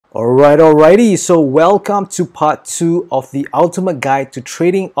Alrighty, so welcome to part 2 of the ultimate guide to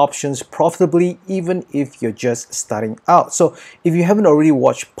trading options profitably even if you're just starting out. So if you haven't already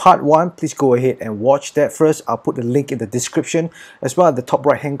watched part 1, please go ahead and watch that first. I'll put the link in the description as well at the top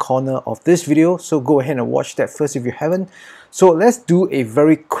right hand corner of this video, so go ahead and watch that first if you haven't. So let's do a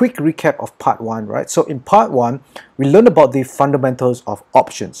very quick recap of part 1, right? So in part 1, we learned about the fundamentals of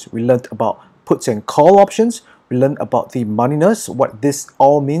options. We learned about puts and call options. We learned about the moneyness, what this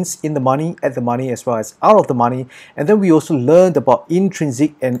all means in the money, at the money, as well as out of the money. And then we also learned about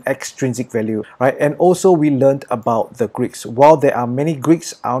intrinsic and extrinsic value, right? And also we learned about the Greeks. While there are many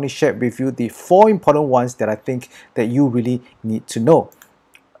Greeks, I only shared with you the 4 important ones that I think that you really need to know.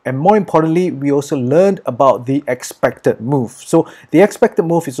 And more importantly, we also learned about the expected move. So the expected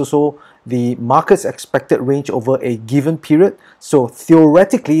move is also the market's expected range over a given period. So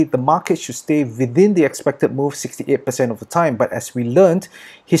theoretically, the market should stay within the expected move 68% of the time. But as we learned,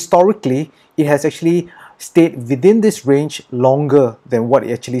 historically, it has actually stayed within this range longer than what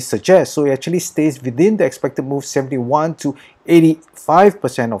it actually suggests. So it actually stays within the expected move 71 to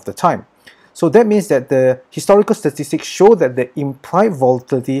 85% of the time. So that means that the historical statistics show that the implied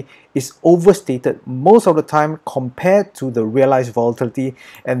volatility is overstated most of the time compared to the realized volatility,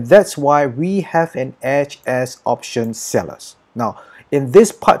 and that's why we have an edge as option sellers. Now, in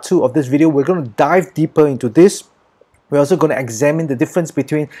this part 2 of this video, we're going to dive deeper into this. We're also going to examine the difference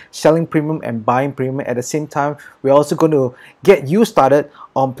between selling premium and buying premium. At the same time, we're also going to get you started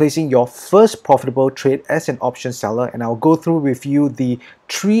on placing your first profitable trade as an option seller, and I'll go through with you the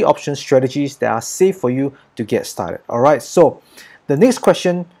 3 option strategies that are safe for you to get started. Alright, so the next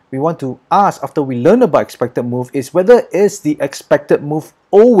question we want to ask after we learn about expected move is whether is the expected move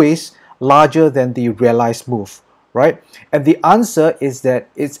always larger than the realized move, right? And the answer is that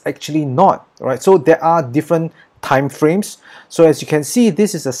it's actually not, right? So there are different time frames. So as you can see,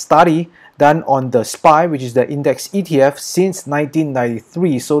 this is a study done on the SPY, which is the index ETF, since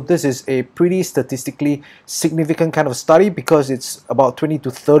 1993. So this is a pretty statistically significant kind of study because it's about 20 to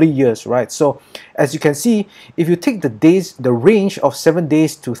 30 years, right? So as you can see, if you take the range of 7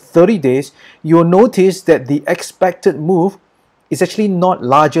 days to 30 days, you'll notice that the expected move is actually not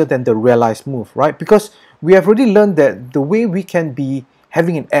larger than the realized move, right? Because we have already learned that the way we can be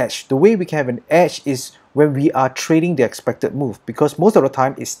having an edge, the way we can have an edge is when we are trading the expected move, because most of the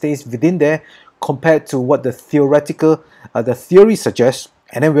time it stays within there compared to what the theory suggests,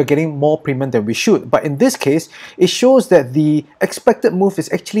 and then we're getting more premium than we should. But in this case, it shows that the expected move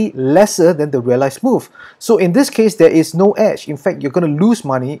is actually lesser than the realized move. So in this case, there is no edge. In fact, you're going to lose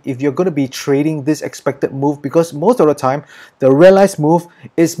money if you're going to be trading this expected move, because most of the time the realized move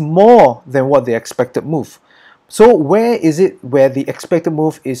is more than what the expected move. So where is it where the expected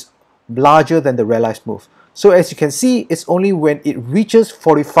move is larger than the realized move? So as you can see, it's only when it reaches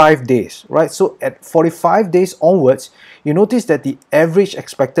 45 days, right? So at 45 days onwards, you notice that the average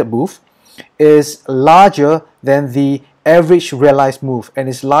expected move is larger than the average realized move, and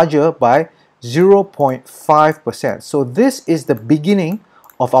is larger by 0.5%. So this is the beginning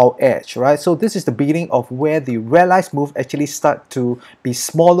of our edge, right? So this is the beginning of where the realized move actually start to be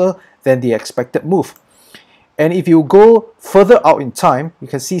smaller than the expected move. And if you go further out in time, you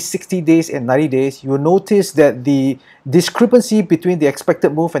can see 60 days and 90 days, you'll notice that the discrepancy between the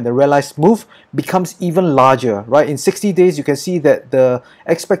expected move and the realized move becomes even larger, right? In 60 days, you can see that the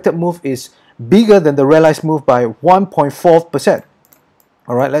expected move is bigger than the realized move by 1.4%.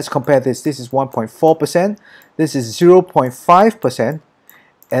 All right, let's compare this. This is 1.4%, this is 0.5%,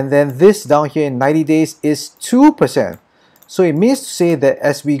 and then this down here in 90 days is 2%. So it means to say that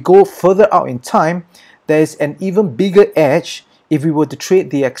as we go further out in time, there is an even bigger edge if we were to trade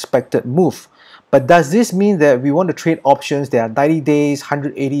the expected move. But does this mean that we want to trade options that are 90 days,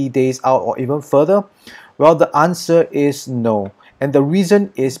 180 days out, or even further? Well, the answer is no. And the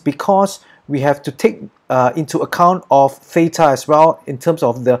reason is because we have to take into account of theta as well in terms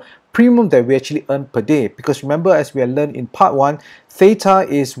of the premium that we actually earn per day. Because remember, as we have learned in part 1, theta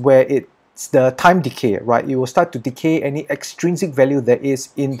is where it's the time decay, right? It will start to decay any extrinsic value that is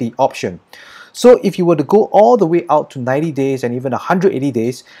in the option. So if you were to go all the way out to 90 days and even 180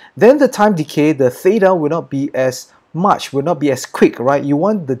 days, then the time decay, the theta, will not be as much, will not be as quick, right? You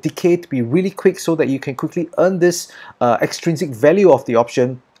want the decay to be really quick so that you can quickly earn this extrinsic value of the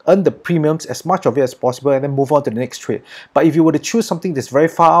option, earn the premiums, as much of it as possible, and then move on to the next trade. But if you were to choose something that's very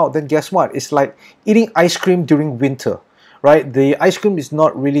far out, then guess what? It's like eating ice cream during winter, right? The ice cream is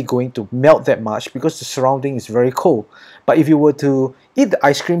not really going to melt that much because the surrounding is very cold. But if you were to eat the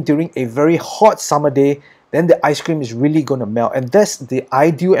ice cream during a very hot summer day, then the ice cream is really going to melt. And that's the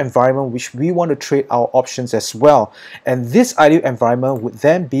ideal environment which we want to trade our options as well. And this ideal environment would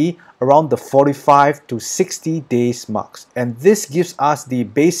then be around the 45 to 60 days marks. And this gives us the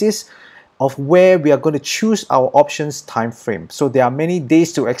basis of where we are going to choose our options time frame. So there are many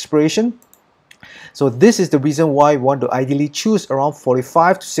days to expiration. So this is the reason why we want to ideally choose around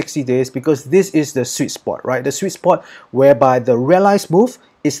 45 to 60 days, because this is the sweet spot, right? The sweet spot whereby the realized move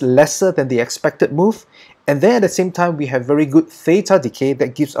is lesser than the expected move, and then at the same time we have very good theta decay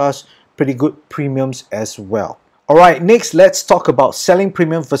that gives us pretty good premiums as well. Alright, next let's talk about selling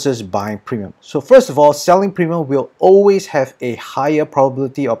premium versus buying premium. So first of all, selling premium will always have a higher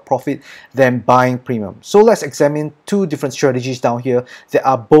probability of profit than buying premium. So let's examine two different strategies down here that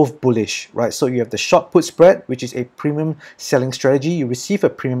are both bullish, right? So you have the short put spread, which is a premium selling strategy. You receive a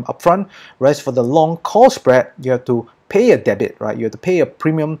premium upfront, whereas for the long call spread, you have to pay a debit, right? You have to pay a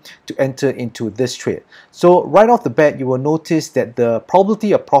premium to enter into this trade. So right off the bat, you will notice that the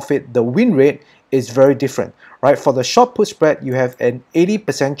probability of profit, the win rate, is very different, right? For the short put spread, you have an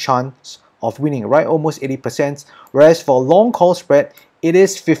 80% chance of winning, right? Almost 80%. Whereas for long call spread, it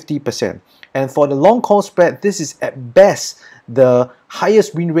is 50%. And for the long call spread, this is at best the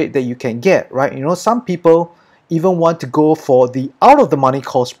highest win rate that you can get, right? You know, some people even want to go for the out of the money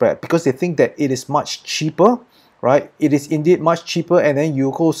call spread because they think that it is much cheaper, right? It is indeed much cheaper, and then you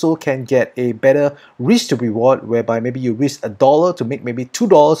also can get a better risk to reward, whereby maybe you risk $1 to make maybe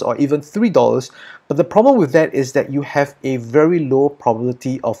 $2 or even $3. But the problem with that is that you have a very low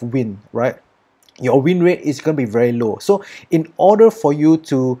probability of win, right? Your win rate is going to be very low. So in order for you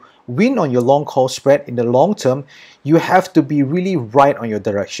to win on your long call spread in the long term, you have to be really right on your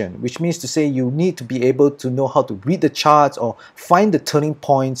direction, which means to say you need to be able to know how to read the charts or find the turning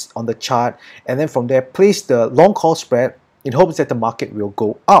points on the chart, and then from there place the long call spread in hopes that the market will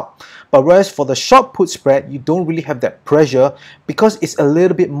go up. But whereas for the short put spread, you don't really have that pressure because it's a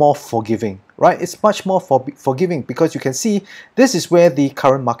little bit more forgiving, right? It's much more forgiving because you can see this is where the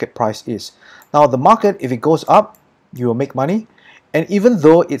current market price is. Now the market, if it goes up, you will make money. And even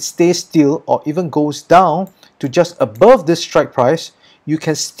though it stays still or even goes down to just above this strike price, you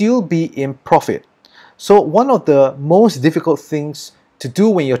can still be in profit. So one of the most difficult things to do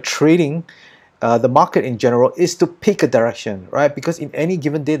when you're trading the market in general is to pick a direction, right? Because in any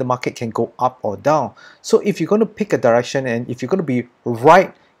given day, the market can go up or down. So if you're going to pick a direction and if you're going to be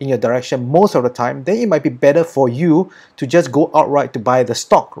right in your direction most of the time, then it might be better for you to just go outright to buy the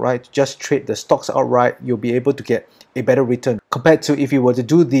stock, right? Just trade the stocks outright. You'll be able to get a better return compared to if you were to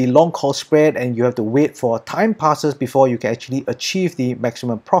do the long call spread and you have to wait for time passes before you can actually achieve the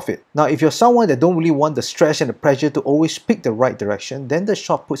maximum profit. Now, if you're someone that don't really want the stress and the pressure to always pick the right direction, then the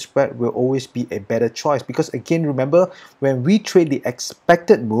short put spread will always be a better choice, because again, remember, when we trade the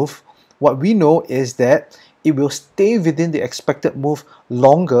expected move, what we know is that it will stay within the expected move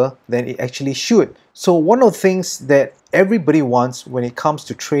longer than it actually should. So one of the things that everybody wants when it comes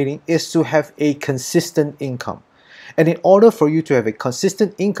to trading is to have a consistent income. And in order for you to have a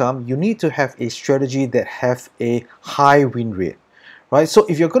consistent income, you need to have a strategy that have a high win rate, right? So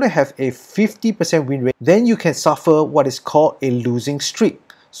if you're going to have a 50% win rate, then you can suffer what is called a losing streak.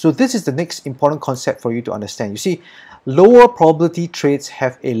 So this is the next important concept for you to understand. You see, lower probability trades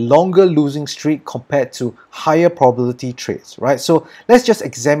have a longer losing streak compared to higher probability trades, right? So let's just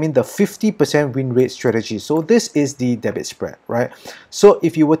examine the 50% win rate strategy. So this is the debit spread, right? So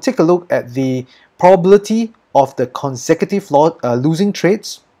if you would take a look at the probability of the consecutive losing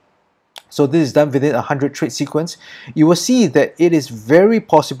trades, so this is done within a 100 trade sequence, you will see that it is very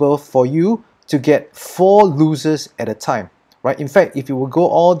possible for you to get 4 losers at a time, right? In fact, if you will go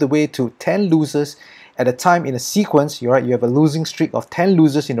all the way to 10 losers at a time in a sequence, you're right, you have a losing streak of 10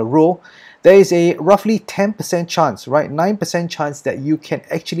 losers in a row, there is a roughly 10% chance, right? 9% chance that you can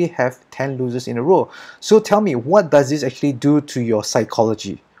actually have 10 losers in a row. So tell me, what does this actually do to your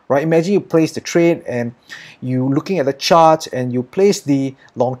psychology? Right? Imagine you place the trade and you looking at the chart and you place the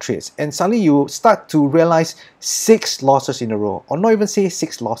long trades, and suddenly you start to realize 6 losses in a row, or not even say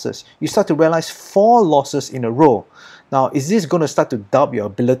 6 losses. You start to realize 4 losses in a row. Now, is this going to start to doubt your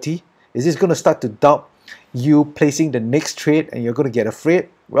ability? Is this going to start to doubt you placing the next trade and you're going to get afraid?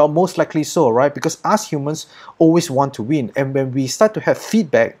 Well, most likely so, right? Because us humans always want to win, and when we start to have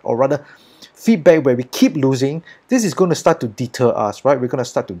feedback, or rather feedback where we keep losing, this is going to start to deter us, right? We're going to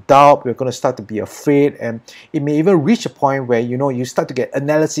start to doubt, we're going to start to be afraid, and it may even reach a point where, you know, you start to get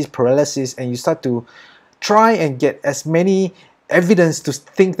analysis paralysis and you start to try and get as many evidence to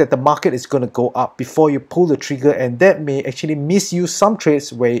think that the market is going to go up before you pull the trigger, and that may actually miss you some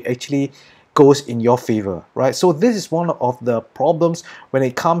trades where it actually goes in your favor, right? So this is one of the problems when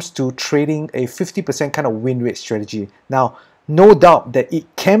it comes to trading a 50% kind of win rate strategy. Now, no doubt that it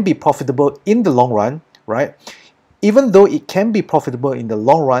can be profitable in the long run, right? Even though it can be profitable in the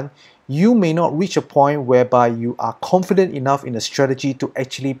long run, you may not reach a point whereby you are confident enough in a strategy to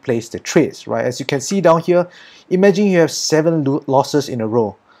actually place the trades, right? As you can see down here, imagine you have 7 losses in a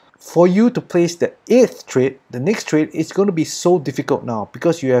row. For you to place the 8th trade, the next trade, is going to be so difficult now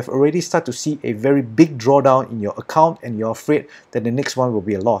because you have already started to see a very big drawdown in your account and you're afraid that the next one will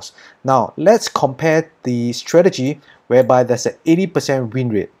be a loss. Now, let's compare the strategy whereby there's an 80% win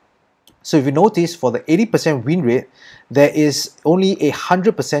rate. So if you notice, for the 80% win rate, there is only a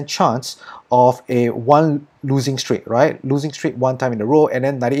 100% chance of a one losing streak, right? Losing streak one time in a row, and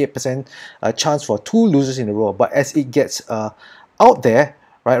then 98% chance for 2 losers in a row. But as it gets out there,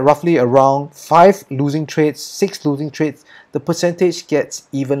 right, roughly around 5 losing trades, 6 losing trades, the percentage gets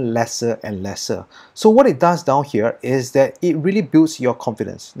even lesser and lesser. So what it does down here is that it really builds your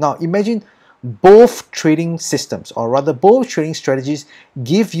confidence. Now imagine both trading systems, or rather both trading strategies,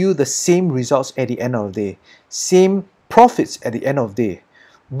 give you the same results at the end of the day, same profits at the end of the day.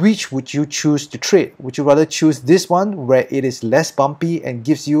 Which would you choose to trade? Would you rather choose this one where it is less bumpy and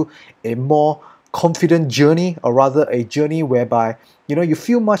gives you a more confident journey, or rather a journey whereby you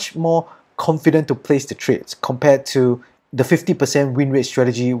feel much more confident to place the trades compared to the 50% win rate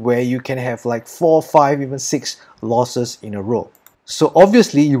strategy where you can have like 4, 5, even 6 losses in a row? So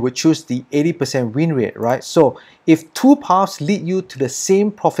obviously you would choose the 80% win rate, right? So if 2 paths lead you to the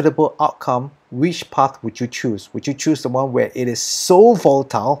same profitable outcome, which path would you choose? Would you choose the one where it is so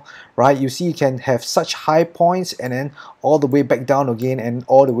volatile, right? You see, you can have such high points and then all the way back down again and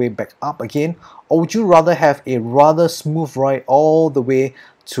all the way back up again? Or would you rather have a rather smooth ride all the way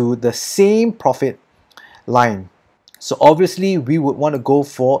to the same profit line? So obviously we would want to go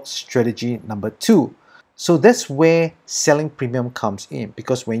for strategy number 2. So that's where selling premium comes in,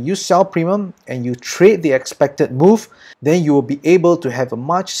 because when you sell premium and you trade the expected move, then you will be able to have a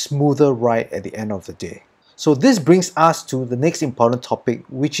much smoother ride at the end of the day. So this brings us to the next important topic,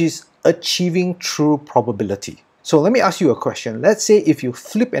 which is achieving true probability. So let me ask you a question. Let's say if you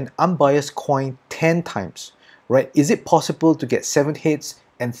flip an unbiased coin 10 times, right? Is it possible to get 7 heads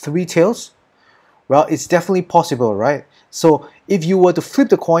and 3 tails? Well, it's definitely possible, right? So if you were to flip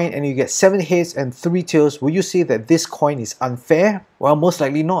the coin and you get 7 heads and 3 tails, will you say that this coin is unfair? Well, most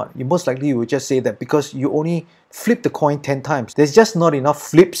likely not. Most likely you would just say that because you only flip the coin 10 times, there's just not enough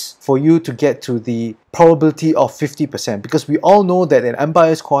flips for you to get to the probability of 50%, because we all know that an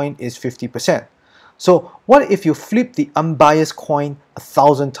unbiased coin is 50%. So what if you flip the unbiased coin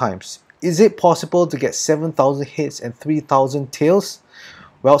 1,000 times? Is it possible to get 7,000 heads and 3,000 tails?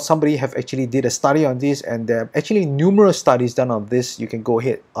 Well, somebody have actually did a study on this, and there are actually numerous studies done on this. You can go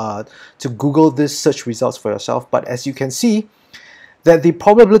ahead to Google this, search results for yourself. But as you can see, that the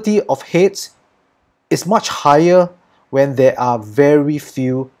probability of heads is much higher when there are very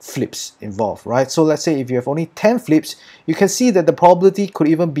few flips involved, right? So let's say if you have only 10 flips, you can see that the probability could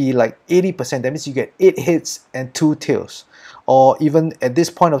even be like 80%. That means you get 8 heads and 2 tails. Or even at this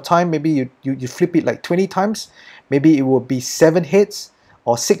point of time, maybe you flip it like 20 times, maybe it will be 7 heads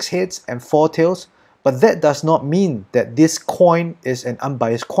or 6 heads and 4 tails, but that does not mean that this coin is an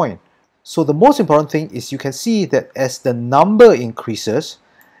unbiased coin. So the most important thing is you can see that as the number increases,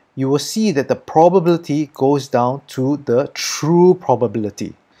 you will see that the probability goes down to the true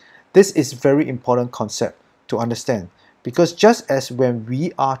probability. This is a very important concept to understand, because just as when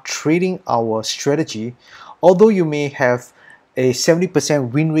we are trading our strategy, although you may have a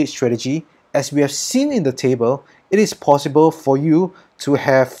 70% win rate strategy, as we have seen in the table, it is possible for you to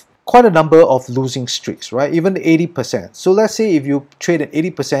have quite a number of losing streaks, right? Even 80%. So let's say if you trade an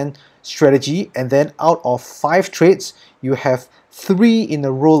 80% strategy and then out of 5 trades, you have 3 in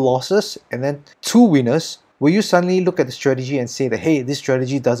a row losses and then 2 winners, will you suddenly look at the strategy and say that, hey, this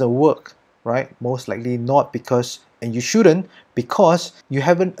strategy doesn't work, right? Most likely not, because, and you shouldn't, because you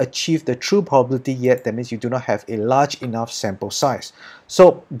haven't achieved the true probability yet. That means you do not have a large enough sample size.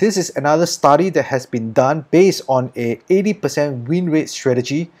 So this is another study that has been done based on a 80% win rate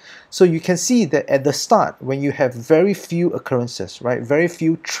strategy. So you can see that at the start, when you have very few occurrences, right, very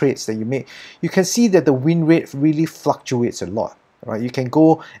few trades that you make, you can see that the win rate really fluctuates a lot, right? You can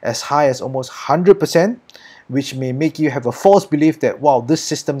go as high as almost 100%, which may make you have a false belief that, wow, this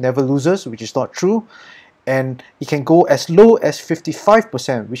system never loses, which is not true. And it can go as low as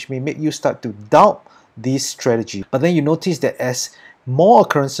 55%, which may make you start to doubt this strategy. But then you notice that as more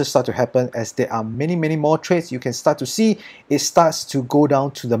occurrences start to happen, as there are many more trades, you can start to see it starts to go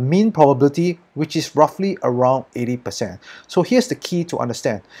down to the mean probability, which is roughly around 80%. So here's the key to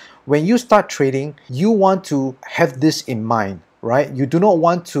understand. When you start trading, you want to have this in mind, right? You do not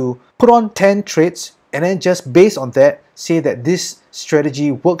want to put on 10 trades and then just based on that say that this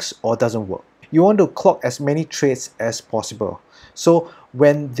strategy works or doesn't work. You want to clock as many trades as possible. So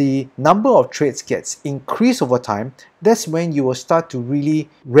when the number of trades gets increased over time, that's when you will start to really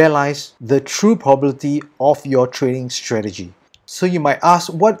realize the true probability of your trading strategy. So you might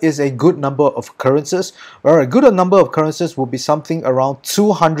ask, what is a good number of occurrences? Well, a good number of occurrences will be something around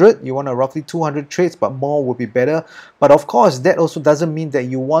 200. You want a roughly 200 trades, but more would be better. But of course, that also doesn't mean that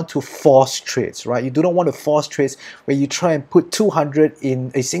you want to force trades, right? You do not want to force trades where you try and put 200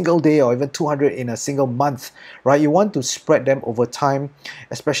 in a single day or even 200 in a single month, right? You want to spread them over time.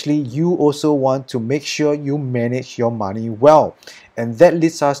 Especially, you also want to make sure you manage your money well. And that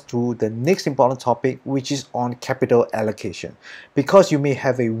leads us to the next important topic, which is on capital allocation. Because you may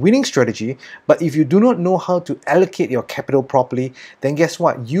have a winning strategy, but if you do not know how to allocate your capital properly, then guess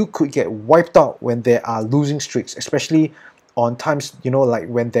what? You could get wiped out when there are losing streaks, especially on times, like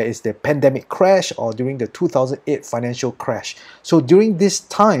when there is the pandemic crash or during the 2008 financial crash. So during these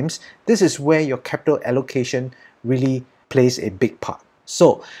times, this is where your capital allocation really plays a big part.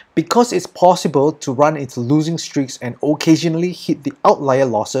 So, because it's possible to run into losing streaks and occasionally hit the outlier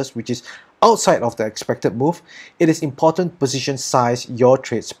losses, which is outside of the expected move, it is important to position size your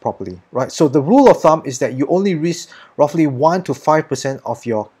trades properly, right? So the rule of thumb is that you only risk roughly 1 to 5% of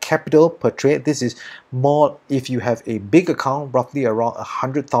your capital per trade. This is more if you have a big account, roughly around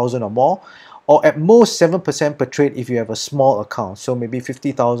 100,000 or more, or at most 7% per trade if you have a small account, so maybe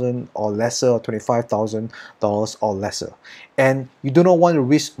 50,000 or lesser, or $25,000 or lesser. And you do not want to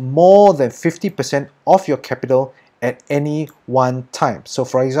risk more than 50% of your capital at any one time. So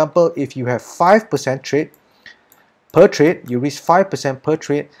for example, if you have 5% trade per trade, you risk 5% per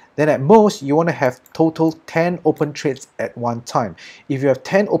trade, then at most you want to have total 10 open trades at one time. If you have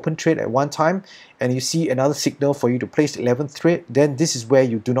 10 open trade at one time and you see another signal for you to place the 11th trade, then this is where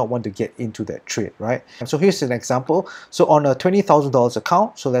you do not want to get into that trade, right? And so here's an example. So on a $20,000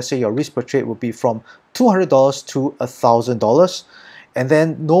 account, so let's say your risk per trade would be from $200 to $1,000, and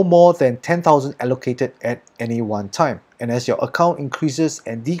then no more than 10,000 allocated at any one time. And as your account increases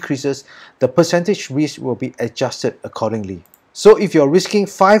and decreases, the percentage risk will be adjusted accordingly. So if you're risking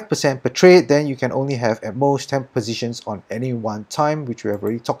 5% per trade, then you can only have at most 10 positions on any one time, which we have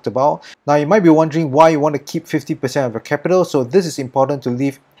already talked about. Now you might be wondering why you want to keep 50% of your capital. So this is important to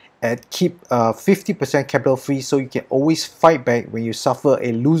leave and keep 50% capital free, so you can always fight back when you suffer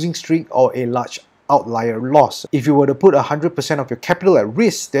a losing streak or a large outlier loss. If you were to put 100% of your capital at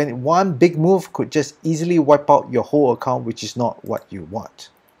risk, then one big move could just easily wipe out your whole account, which is not what you want.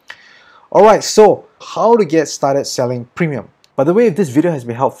 Alright, so how to get started selling premium. By the way, if this video has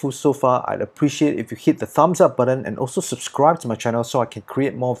been helpful so far, I'd appreciate if you hit the thumbs up button and also subscribe to my channel so I can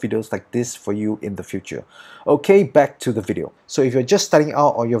create more videos like this for you in the future. Okay, back to the video. So if you're just starting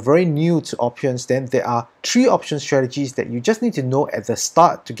out or you're very new to options, then there are 3 option strategies that you just need to know at the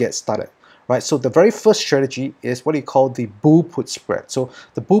start to get started. Right, so the very first strategy is what you call the bull put spread. So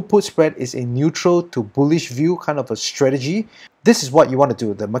the bull put spread is a neutral to bullish view kind of a strategy. This is what you want to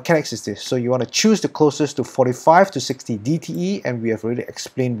do. The mechanics is this. So you want to choose the closest to 45 to 60 DTE, and we have already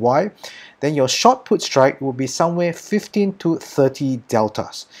explained why. Then your short put strike will be somewhere 15 to 30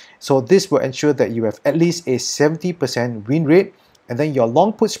 deltas. So this will ensure that you have at least a 70% win rate. And then your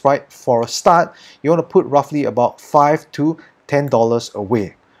long put strike, for a start, you want to put roughly about $5 to $10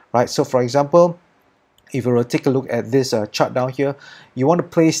 away. Right, so for example, if you were to take a look at this chart down here, you want to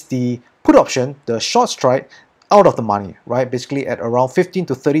place the put option, the short strike, out of the money, right? Basically at around 15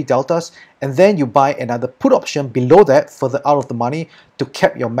 to 30 deltas, and then you buy another put option below that, further out of the money, to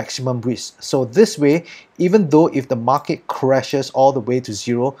cap your maximum risk. So this way, even though if the market crashes all the way to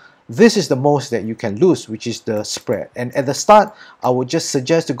zero, this is the most that you can lose, which is the spread. And at the start, I would just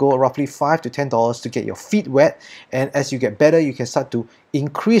suggest to go roughly $5 to $10 to get your feet wet. And as you get better, you can start to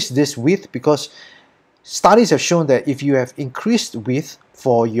increase this width, because studies have shown that if you have increased width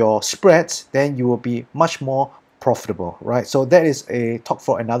for your spreads, then you will be much more profitable, right? So that is a talk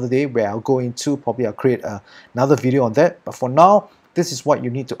for another day where I'll go into, probably I'll create another video on that. But for now, this is what you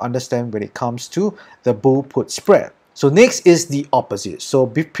need to understand when it comes to the bull put spread. So next is the opposite. So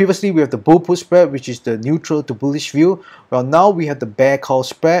previously we have the bull put spread, which is the neutral to bullish view. Well, now we have the bear call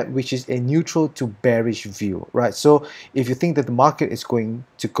spread, which is a neutral to bearish view, right? So if you think that the market is going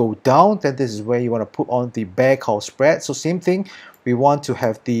to go down, then this is where you want to put on the bear call spread. So same thing, we want to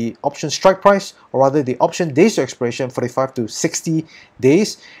have the option strike price, or rather the option days to expiration, 45 to 60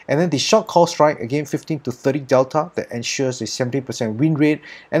 days, and then the short call strike, again 15 to 30 delta, that ensures a 70% win rate,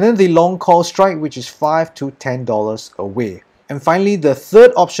 and then the long call strike, which is $5 to $10 away. And finally, the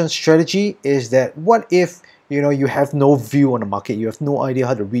third option strategy is that what if you have no view on the market, you have no idea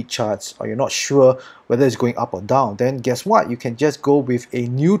how to read charts, or you're not sure whether it's going up or down, then guess what? You can just go with a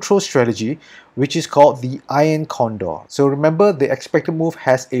neutral strategy, which is called the iron condor. So remember, the expected move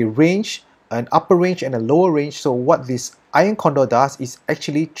has a range, an upper range and a lower range. So what this iron condor does is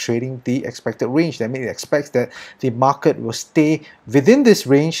actually trading the expected range. That means it expects that the market will stay within this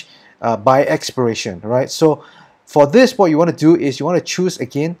range by expiration, right? So for this, what you want to do is you want to choose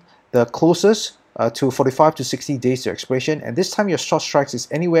again the closest to 45 to 60 days to expiration, and this time your short strikes is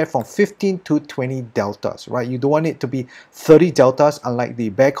anywhere from 15 to 20 deltas, right? You don't want it to be 30 deltas, unlike the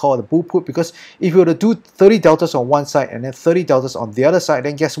bear call or the bull put, because if you were to do 30 deltas on one side and then 30 deltas on the other side,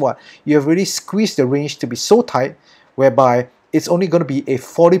 then guess what? You have already squeezed the range to be so tight whereby it's only going to be a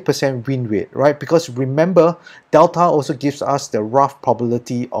 40% win rate, right? Because remember, delta also gives us the rough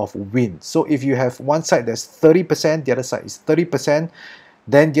probability of win. So if you have one side that's 30%, the other side is 30%,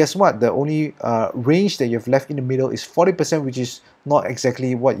 then guess what? The only range that you've left in the middle is 40%, which is not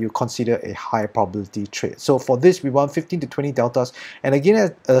exactly what you consider a high probability trade. So for this, we want 15 to 20 deltas. And again,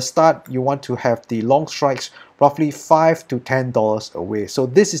 at the start, you want to have the long strikes roughly $5 to $10 away. So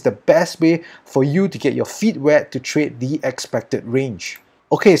this is the best way for you to get your feet wet to trade the expected range.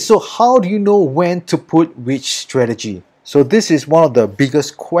 Okay, so how do you know when to put which strategy? So this is one of the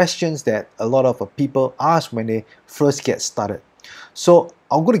biggest questions that a lot of people ask when they first get started. So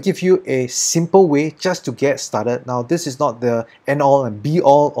I'm going to give you a simple way just to get started. Now, this is not the end all and be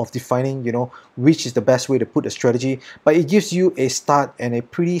all of defining, which is the best way to put a strategy, but it gives you a start and a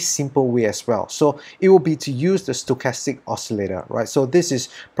pretty simple way as well. So it will be to use the stochastic oscillator, right? So this is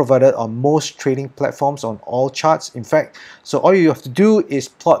provided on most trading platforms on all charts. In fact, so all you have to do is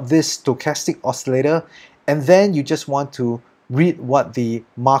plot this stochastic oscillator, and then you just want to read what the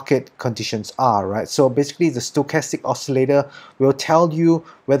market conditions are, right? So basically the stochastic oscillator will tell you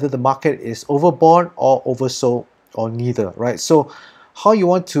whether the market is overbought or oversold or neither, right? So how you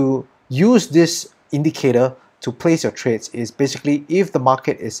want to use this indicator to place your trades is basically if the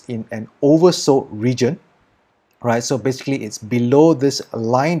market is in an oversold region, right? So basically it's below this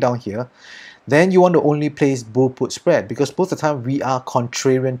line down here, then you want to only place bull put spread, because most of the time we are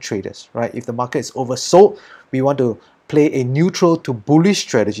contrarian traders, right? If the market is oversold, we want to play a neutral to bullish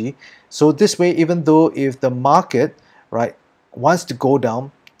strategy. So this way, even though if the market, right, wants to go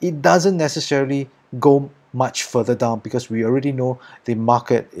down, it doesn't necessarily go much further down, because we already know the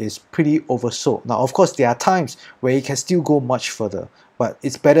market is pretty oversold. Now, of course, there are times where it can still go much further, but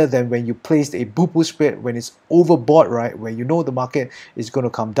it's better than when you place a bull put spread when it's overbought, right, where you know the market is going to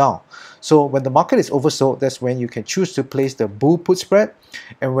come down. So when the market is oversold, that's when you can choose to place the bull put spread.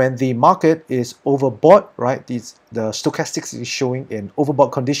 And when the market is overbought, right, the stochastics is showing in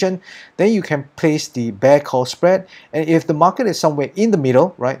overbought condition, then you can place the bear call spread. And if the market is somewhere in the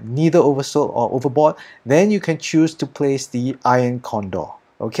middle, right, neither oversold or overbought, then you can choose to place the iron condor.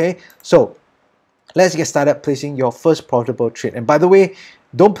 Okay, so let's get started placing your first profitable trade. And by the way,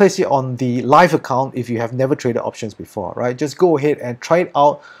 don't place it on the live account if you have never traded options before, right? Just go ahead and try it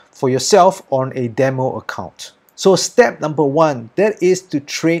out for yourself on a demo account. So step number one, that is to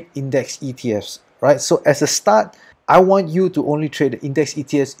trade index ETFs, right? So as a start, I want you to only trade the index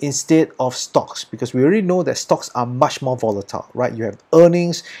ETFs instead of stocks, because we already know that stocks are much more volatile, right? You have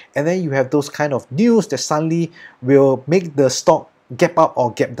earnings, and then you have those kind of news that suddenly will make the stock gap up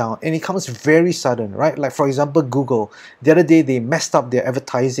or gap down, and it comes very sudden, right? Like for example, Google, the other day they messed up their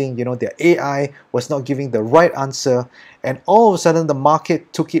advertising, their AI was not giving the right answer, and all of a sudden the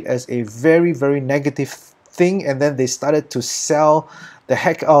market took it as a very, very negative thing, and then they started to sell the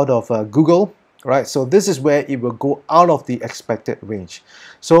heck out of Google, right? So this is where it will go out of the expected range.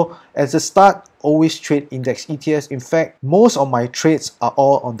 So as a start, always trade index ETFs. In fact, most of my trades are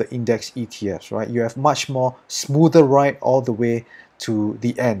all on the index ETFs, right? You have much more smoother ride all the way to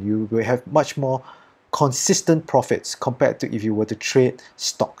the end. You will have much more consistent profits compared to if you were to trade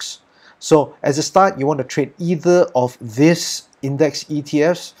stocks. So as a start, you want to trade either of these index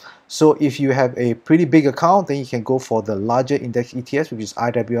ETFs. So if you have a pretty big account, then you can go for the larger index ETFs, which is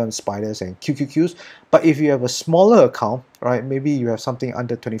IWM, Spiders, and QQQs. But if you have a smaller account, right, maybe you have something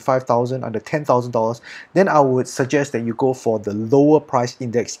under $25,000, under $10,000, then I would suggest that you go for the lower price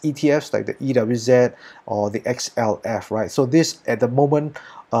index ETFs like the EWZ or the XLF, right? So this at the moment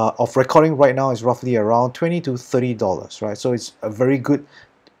of recording right now is roughly around $20 to $30, right? So it's a very good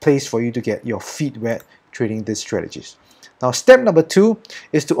place for you to get your feet wet trading these strategies. Now step number 2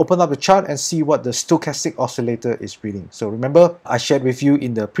 is to open up the chart and see what the stochastic oscillator is reading. So remember, I shared with you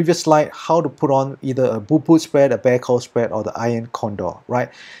in the previous slide how to put on either a bull put spread, a bear call spread, or the iron condor, right?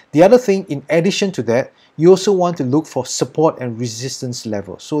 The other thing, in addition to that, you also want to look for support and resistance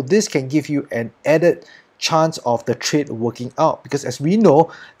levels. So this can give you an added chance of the trade working out, because as we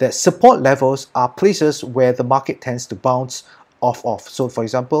know that support levels are places where the market tends to bounce off. So for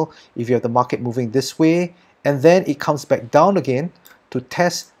example, if you have the market moving this way and then it comes back down again to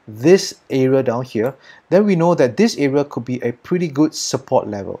test this area down here, then we know that this area could be a pretty good support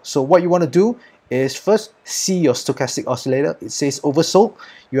level. So what you want to do is first see your stochastic oscillator. It says oversold.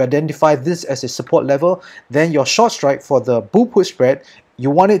 You identify this as a support level. Then your short strike for the bull put spread, you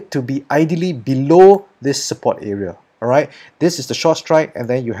want it to be ideally below this support area. All right, this is the short strike, and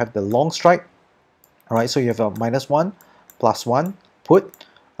then you have the long strike. All right, so you have a -1, +1 put.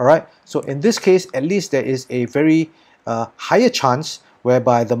 All right, so in this case, at least there is a very higher chance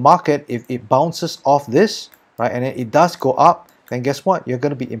whereby the market, if it bounces off this, right, and then it does go up, then guess what? You're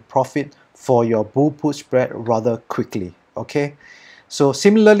going to be in profit for your bull put spread rather quickly. Okay. So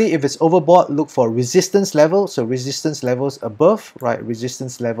similarly, if it's overbought, look for resistance level. So resistance levels above, right?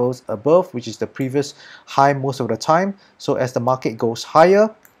 Resistance levels above, which is the previous high most of the time. So as the market goes higher,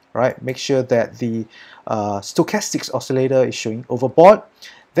 right, make sure that the stochastics oscillator is showing overbought.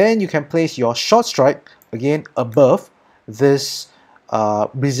 Then you can place your short strike again above this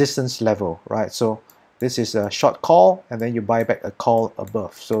resistance level, right? So this is a short call, and then you buy back a call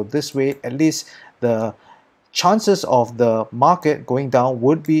above. So this way, at least the chances of the market going down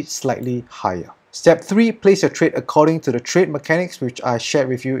would be slightly higher. Step 3, place your trade according to the trade mechanics, which I shared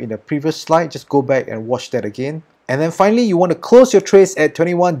with you in the previous slide. Just go back and watch that again. And then finally, you want to close your trades at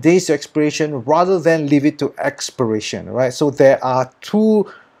 21 days to expiration rather than leave it to expiration, right? So there are 2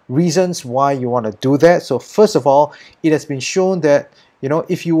 reasons why you want to do that. So first of all, it has been shown that, you know,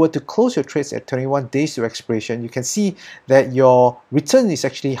 if you were to close your trades at 21 days to expiration, you can see that your return is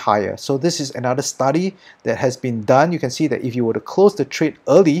actually higher. So this is another study that has been done. You can see that if you were to close the trade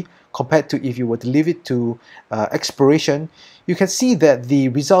early compared to if you were to leave it to expiration, you can see that the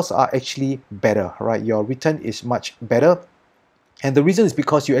results are actually better, right? Your return is much better. And the reason is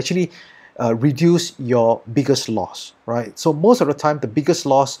because you actually reduce your biggest loss, right? So most of the time, the biggest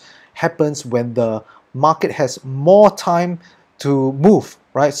loss happens when the market has more time to move,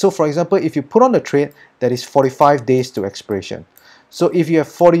 right? So for example, if you put on a trade that is 45 days to expiration, so if you have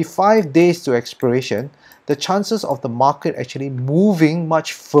 45 days to expiration, the chances of the market actually moving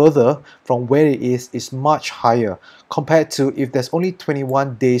much further from where it is much higher compared to if there's only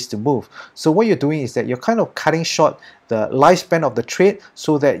 21 days to move. So what you're doing is that you're kind of cutting short the lifespan of the trade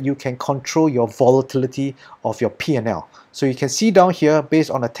so that you can control your volatility of your P&L. So you can see down here, based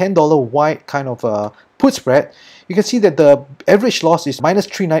on a $10 wide kind of a put spread, you can see that the average loss is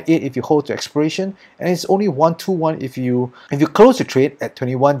 -398 if you hold to expiration, and it's only 121 if you close the trade at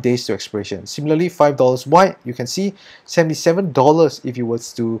 21 days to expiration. Similarly, $5 wide, you can see $77 if you were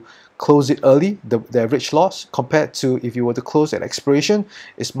to close it early, the average loss, compared to if you were to close at expiration,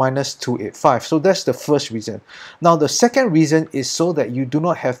 is -285. So that's the first reason. Now the second reason is so that you do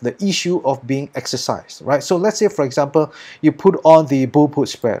not have the issue of being exercised, right? So let's say, for example, you put on the bull put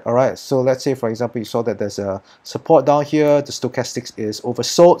spread, all right? So let's say, for example, you saw that there's a support down here, the stochastics is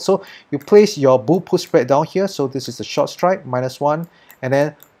oversold, so you place your bull put spread down here. So this is the short strike, -1, and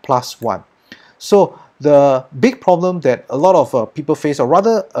then +1. So the big problem that a lot of people face, or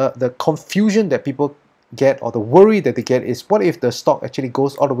rather the confusion that people get, or the worry that they get, is what if the stock actually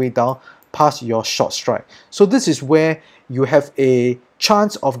goes all the way down past your short strike? So this is where you have a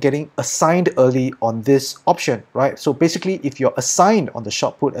chance of getting assigned early on this option, right? So basically, if you're assigned on the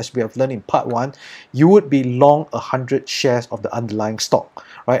short put, as we have learned in part 1, you would be long 100 shares of the underlying stock,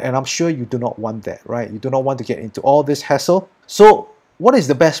 right? And I'm sure you do not want that, right? You do not want to get into all this hassle. So what is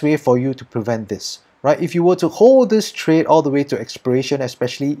the best way for you to prevent this? Right, if you were to hold this trade all the way to expiration,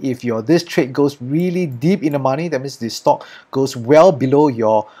 especially if this trade goes really deep in the money, that means the stock goes well below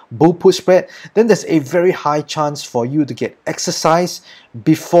your bull put spread, then there's a very high chance for you to get exercised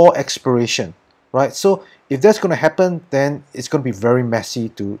before expiration, right? So if that's going to happen, then it's going to be very messy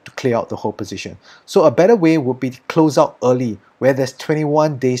to clear out the whole position. So a better way would be to close out early, where there's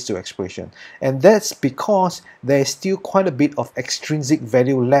 21 days to expiration. And that's because there is still quite a bit of extrinsic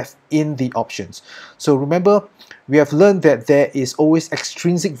value left in the options. So remember, we have learned that there is always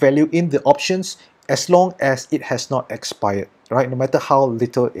extrinsic value in the options as long as it has not expired, right? No matter how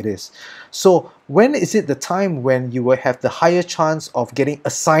little it is. So when is it the time when you will have the higher chance of getting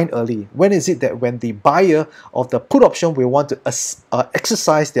assigned early? When is it that when the buyer of the put option will want to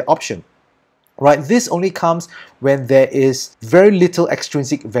exercise their option? right? This only comes when there is very little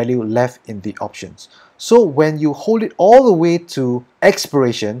extrinsic value left in the options. So when you hold it all the way to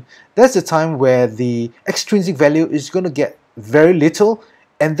expiration, that's the time where the extrinsic value is going to get very little,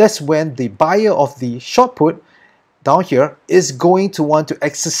 and that's when the buyer of the short put down here is going to want to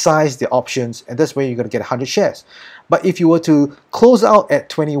exercise the options, and that's where you're going to get 100 shares. But if you were to close out at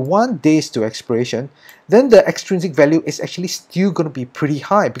 21 days to expiration, then the extrinsic value is actually still going to be pretty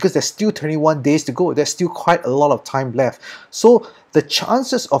high because there's still 21 days to go. There's still quite a lot of time left. So the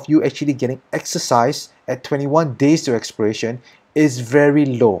chances of you actually getting exercised at 21 days to expiration is very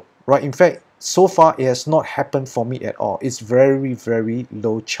low, right? In fact, so far it has not happened for me at all. It's very, very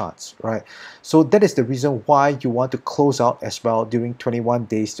low chance, right? So that is the reason why you want to close out as well during 21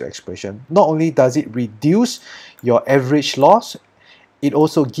 days to expiration. Not only does it reduce your average loss, it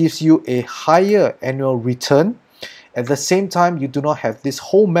also gives you a higher annual return. At the same time, you do not have this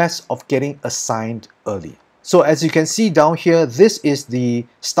whole mess of getting assigned early. So as you can see down here, this is the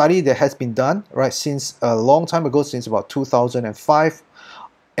study that has been done, right, since a long time ago, since about 2005.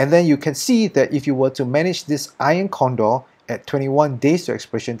 And then you can see that if you were to manage this iron condor at 21 days to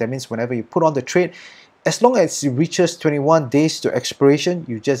expiration, that means whenever you put on the trade, as long as it reaches 21 days to expiration,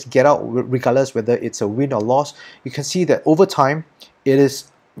 you just get out regardless whether it's a win or loss. You can see that over time, it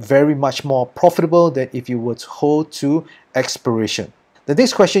is very much more profitable than if you were to hold to expiration. The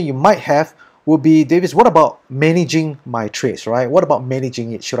next question you might have would be, Davis, what about managing my trades, right? What about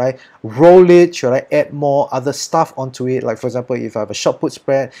managing it? Should I roll it? Should I add more other stuff onto it? Like for example, if I have a short put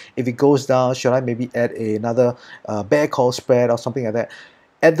spread, if it goes down, should I maybe add another bear call spread or something like that?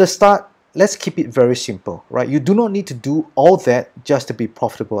 At the start, let's keep it very simple, right? You do not need to do all that just to be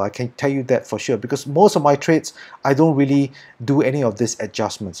profitable. I can tell you that for sure, because most of my trades, I don't really do any of these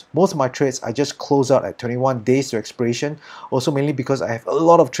adjustments. Most of my trades, I just close out at 21 days to expiration. Also mainly because I have a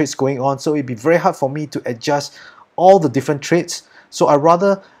lot of trades going on, so it'd be very hard for me to adjust all the different trades. So I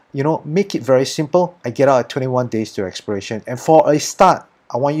rather, make it very simple. I get out at 21 days to expiration. And for a start,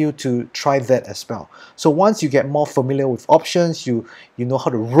 I want you to try that as well. So once you get more familiar with options, you know how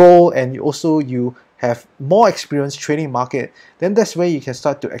to roll, and you have more experience trading market, then that's where you can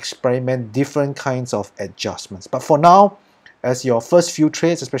start to experiment different kinds of adjustments. But for now, as your first few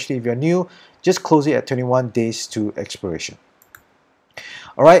trades, especially if you're new, just close it at 21 days to expiration.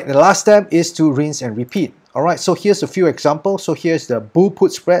 Alright, the last step is to rinse and repeat. Alright, so here's a few examples. So here's the bull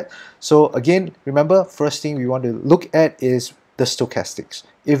put spread. So again, remember, first thing we want to look at is the stochastics.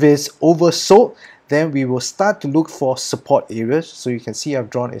 If it's oversold, then we will start to look for support areas. So you can see I've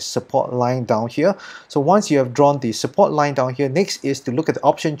drawn a support line down here. So once you have drawn the support line down here, next is to look at the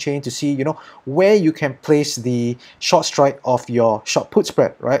option chain to see, where you can place the short strike of your short put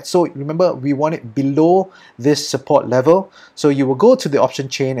spread, right? So remember, we want it below this support level. So you will go to the option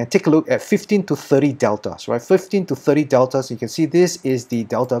chain and take a look at 15 to 30 deltas, right? 15 to 30 deltas. You can see this is the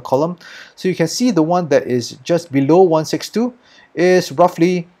delta column. So you can see the one that is just below 162 is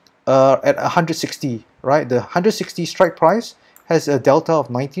roughly at 160, right? The 160 strike price has a delta of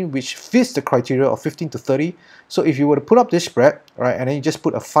 19, which fits the criteria of 15 to 30. So if you were to put up this spread, right, and then you just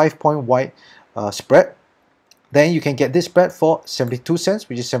put a 5-point wide spread, then you can get this spread for 72 cents,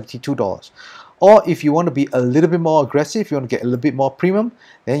 which is $72. Or if you want to be a little bit more aggressive, you want to get a little bit more premium,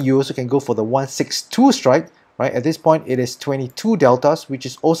 then you also can go for the 162 strike. Right, at this point, it is 22 deltas, which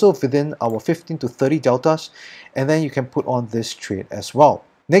is also within our 15 to 30 deltas, and then you can put on this trade as well.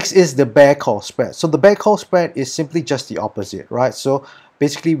 Next is the bear call spread. So the bear call spread is simply just the opposite, right? So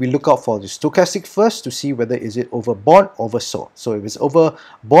basically, we look out for the stochastic first to see whether is it overbought or oversold. So if it's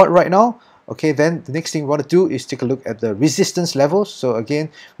overbought right now, okay, then the next thing we want to do is take a look at the resistance levels. So again,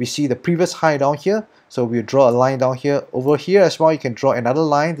 we see the previous high down here. So we'll draw a line down here. Over here as well, you can draw another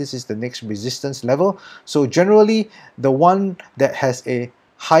line. This is the next resistance level. So generally, the one that has a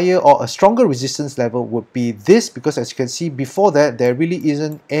higher or a stronger resistance level would be this, because as you can see before that, there really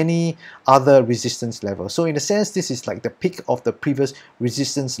isn't any other resistance level. So in a sense, this is like the peak of the previous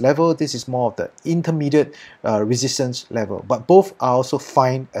resistance level. This is more of the intermediate resistance level, but both are also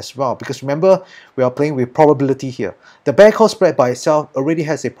fine as well, because remember, we are playing with probability here. The bear call spread by itself already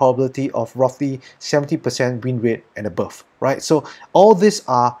has a probability of roughly 70% win rate and above, right? So all these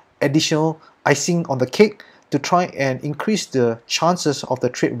are additional icing on the cake to try and increase the chances of the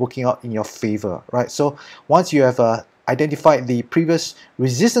trade working out in your favor, right? So once you have identified the previous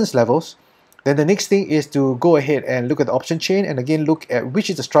resistance levels, then the next thing is to go ahead and look at the option chain and again look at which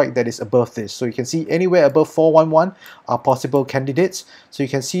is the strike that is above this. So you can see anywhere above 411 are possible candidates. So you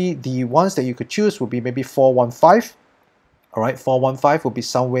can see the ones that you could choose would be maybe 415. All right, 415 will be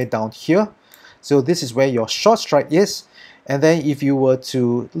somewhere down here. So this is where your short strike is. And then if you were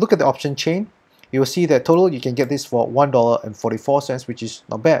to look at the option chain, you'll see that total you can get this for $1.44, which is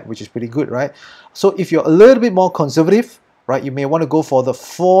not bad, which is pretty good, right? So if you're a little bit more conservative, right, you may want to go for the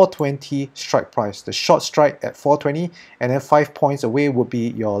 420 strike price, the short strike at 420, and then 5 points away would be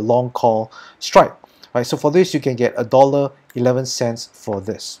your long call strike, right? So for this you can get $1.11 for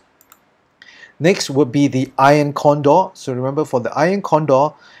this. Next would be the Iron Condor. So remember, for the Iron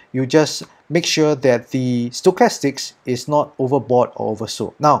Condor, you just make sure that the stochastics is not overbought or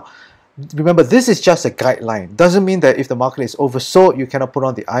oversold. Now, remember, this is just a guideline. Doesn't mean that if the market is oversold, you cannot put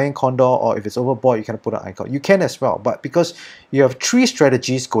on the Iron Condor, or if it's overbought, you cannot put on Iron Condor. You can as well, but because you have 3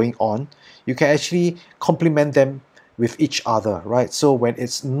 strategies going on, you can actually complement them with each other, right? So when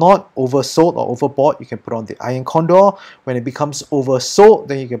it's not oversold or overbought, you can put on the Iron Condor. When it becomes oversold,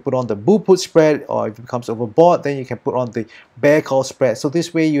 then you can put on the bull put spread, or if it becomes overbought, then you can put on the bear call spread. So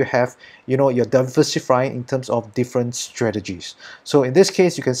this way you have, you know, you're diversifying in terms of different strategies. So in this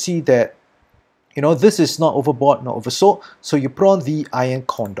case, you can see that, you know, this is not overbought, not oversold, so you put on the Iron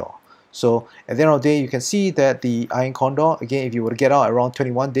Condor. So at the end of the day, you can see that the Iron Condor, again, if you were to get out around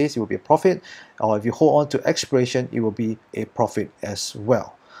 21 days, it will be a profit, or if you hold on to expiration, it will be a profit as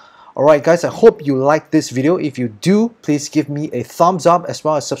well. Alright guys, I hope you like this video. If you do, please give me a thumbs up, as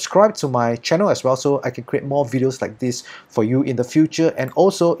well as subscribe to my channel as well, so I can create more videos like this for you in the future. And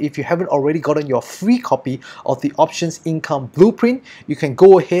also, if you haven't already gotten your free copy of the Options Income Blueprint, you can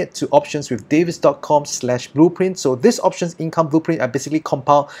go ahead to optionswithdavis.com/blueprint. So this Options Income Blueprint, I basically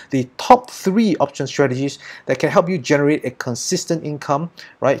compile the top 3 option strategies that can help you generate a consistent income,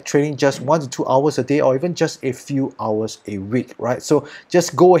 right? Trading just 1 to 2 hours a day, or even just a few hours a week, right? So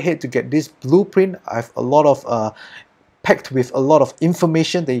just go ahead to get this blueprint. I have a lot of packed with a lot of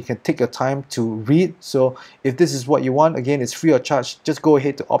information that you can take your time to read. So if this is what you want, again, it's free of charge. Just go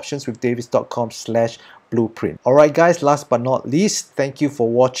ahead to optionswithdavis.com/blueprint. Alright guys, last but not least, thank you for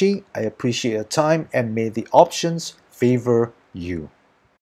watching. I appreciate your time, and may the options favor you.